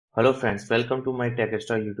Hello friends, welcome to my take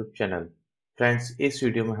star YouTube channel. Friends, इस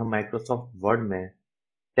video में हम Microsoft word में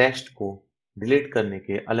text को डिलीट करने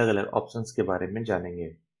के अलग अलग ऑप्शंस के बारे में जानेंगे।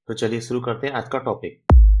 तो चलिए शुरू करते हैं आज का टॉपिक।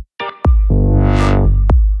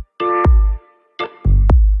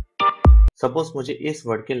 सपोज मुझे इस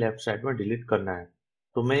वर्ड के लेफ्ट साइड में डिलीट करना है,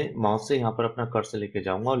 तो मैं माउस से यहाँ पर अपना कर्सर लेके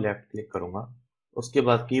जाऊंगा और लेफ्ट क्लिक करूंगा। उसके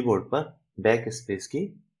बाद कीबोर्ड पर बैक स्पेस की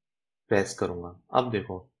प्रेस करूंगा। अब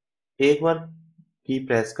देखो, एक बार की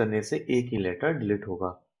प्रेस करने से एक ही लेटर डिलीट होगा।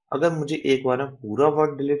 अगर मुझे एक बार में पूरा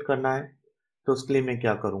वर्ड डिलीट करना है, तो उसके लिए मैं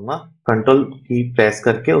क्या करूंगा, कंट्रोल की प्रेस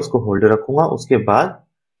करके उसको होल्ड रखूंगा, उसके बाद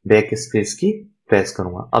बैक स्पेस की प्रेस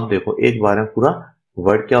करूंगा। अब देखो, एक बार में पूरा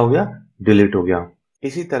वर्ड क्या हो गया, डिलीट हो गया।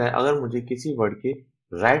 इसी तरह अगर मुझे किसी वर्ड के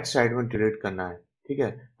राइट साइड में डिलीट करना है, ठीक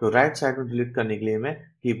है, तो राइट साइड में डिलीट करने के लिए मैं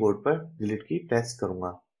कीबोर्ड पर डिलीट की प्रेस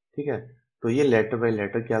करूंगा। ठीक है, तो ये लेटर बाय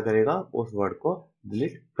लेटर क्या करेगा, उस वर्ड को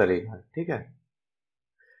डिलीट करेगा। ठीक है,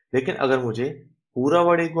 लेकिन अगर मुझे पूरा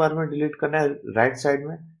वर्ड एक बार में डिलीट करना है राइट साइड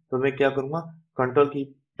में, तो मैं क्या करूंगा, कंट्रोल की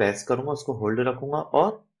प्रेस करूंगा, उसको होल्ड रखूंगा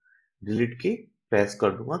और डिलीट की प्रेस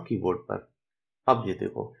कर दूंगा कीबोर्ड पर। अब ये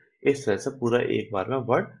देखो, इस तरह से पूरा एक बार में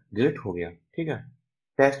वर्ड डिलीट हो गया। ठीक है,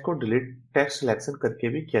 टेक्स्ट को डिलीट टेक्स्ट सिलेक्शन करके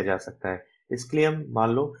भी किया जा सकता है। इसके लिए हम मान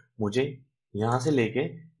लो मुझे यहाँ से लेके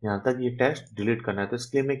यहाँ तक ये टेक्स्ट डिलीट करना है, तो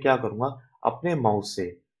इसके लिए मैं क्या करूंगा, अपने माउस से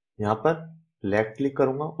यहाँ पर लेफ्ट क्लिक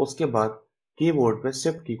करूंगा, उसके बाद कीबोर्ड पे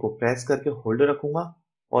शिफ्ट की को प्रेस करके होल्ड रखूंगा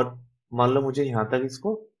और मान लो मुझे यहाँ तक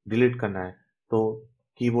इसको डिलीट करना है, तो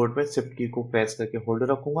कीबोर्ड पे शिफ्ट की को प्रेस करके होल्ड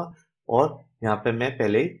रखूंगा और यहाँ पे मैं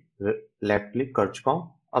पहले ही लेफ्ट क्लिक कर चुका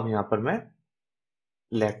हूँ। अब यहाँ पर मैं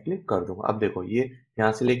लेफ्ट क्लिक कर दूंगा। अब देखो, ये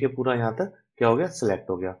यहाँ से लेके पूरा यहाँ तक क्या हो गया, सिलेक्ट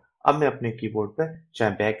हो गया। अब मैं अपने कीबोर्ड पे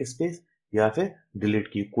चाहे बैक स्पेस या फिर डिलीट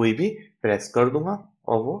की कोई भी प्रेस कर दूंगा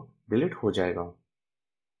और वो डिलीट हो जाएगा।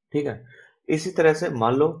 ठीक है, इसी तरह से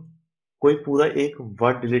मान लो कोई पूरा एक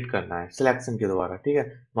वर्ड डिलीट करना है सिलेक्शन के द्वारा। ठीक है,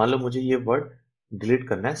 मान लो मुझे ये वर्ड डिलीट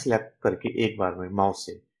करना है सिलेक्ट करके एक बार में माउस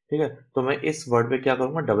से। ठीक है, तो मैं इस वर्ड पे क्या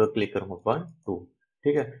करूंगा, डबल क्लिक करूंगा, 1 2।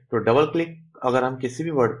 ठीक है, तो डबल क्लिक अगर हम किसी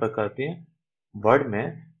भी वर्ड पर करते हैं वर्ड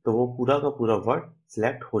में, तो वो पूरा का पूरा वर्ड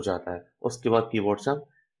सिलेक्ट हो जाता है। उसके बाद कीबोर्ड से हम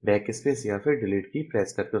बैक स्पेस या फिर डिलीट की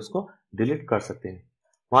प्रेस करके उसको डिलीट कर सकते हैं।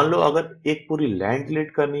 मान लो अगर एक पूरी लाइन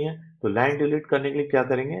डिलीट करनी है, तो लाइन डिलीट करने के लिए क्या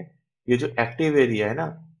करेंगे, ये जो एक्टिव एरिया है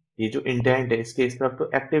ना, ये जो इंडेंट है इसके इस तरफ तो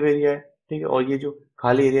एक्टिव एरिया है। ठीक है, और ये जो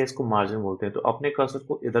खाली एरिया है इसको मार्जिन बोलते हैं। तो अपने कर्सर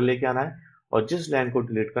को इधर लेके आना है और जिस लाइन को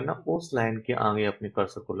डिलीट करना उस लाइन के आगे अपने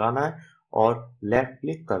कर्सर को लाना है और लेफ्ट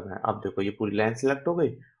क्लिक करना है। अब देखो, ये पूरी लाइन सिलेक्ट हो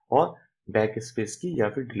गई और बैक स्पेस की या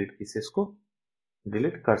फिर डिलीट की से इसको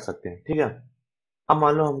डिलीट कर सकते हैं। ठीक है, अब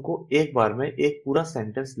मान लो हमको एक बार में एक पूरा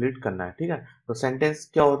सेंटेंस डिलीट करना है। ठीक है, तो सेंटेंस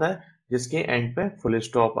क्या होता है, जिसके एंड पे फुल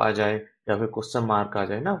स्टॉप आ जाए या फिर क्वेश्चन मार्क आ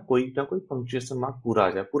जाए ना कोई पंक्चुएशन मार्क पूरा आ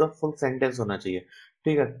जाए, पूरा फुल सेंटेंस होना चाहिए।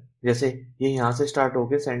 ठीक है, जैसे ये यहाँ से स्टार्ट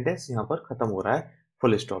होके सेंटेंस यहाँ पर खत्म हो रहा है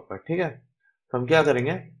फुल स्टॉप पर। ठीक है, तो हम क्या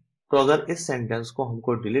करेंगे, तो अगर इस सेंटेंस को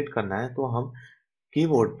हमको डिलीट करना है, तो हम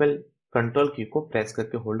कीबोर्ड पे कंट्रोल की को प्रेस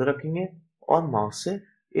करके होल्ड रखेंगे और माउस से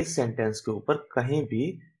इस सेंटेंस के ऊपर कहीं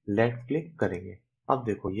भी लेफ्ट क्लिक करेंगे। अब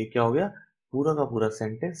देखो, ये क्या हो गया, पूरा का पूरा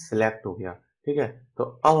सेंटेंस सिलेक्ट हो गया। ठीक है, तो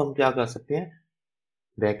अब हम क्या कर सकते हैं,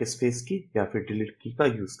 बैक स्पेस की या फिर डिलीट की का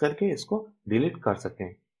यूज करके इसको डिलीट कर सकते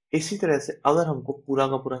हैं। इसी तरह से अगर हमको पूरा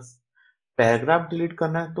का पूरा पैराग्राफ डिलीट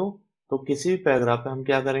करना है, तो किसी भी पैराग्राफ पे हम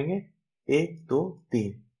क्या करेंगे, 1 2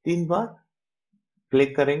 3 3 बार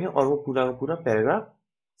क्लिक करेंगे और वो पूरा का पूरा पैराग्राफ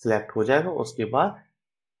सिलेक्ट हो जाएगा। उसके बाद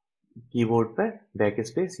कीबोर्ड पे बैक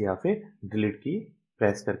स्पेस या फिर डिलीट की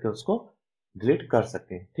प्रेस करके उसको डिलीट कर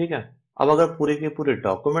सकते हैं। ठीक है, अब अगर पूरे के पूरे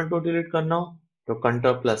डॉक्यूमेंट को डिलीट करना हो, तो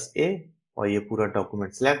कंट्रोल प्लस ए और ये पूरा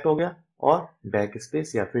डॉक्यूमेंट सिलेक्ट हो गया और बैक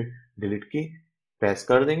स्पेस या फिर डिलीट की प्रेस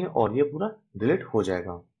कर देंगे और ये पूरा डिलीट हो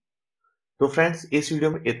जाएगा। तो फ्रेंड्स, इस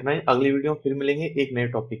वीडियो में इतना ही। अगली वीडियो में फिर मिलेंगे एक नए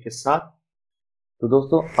टॉपिक के साथ। तो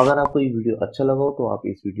दोस्तों, अगर आपको ये वीडियो अच्छा लगा हो तो आप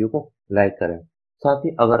इस वीडियो को लाइक करें। साथ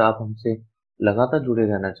ही अगर आप हमसे लगातार जुड़े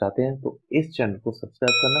रहना चाहते हैं तो इस चैनल को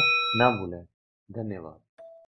सब्सक्राइब करना ना भूलें। धन्यवाद।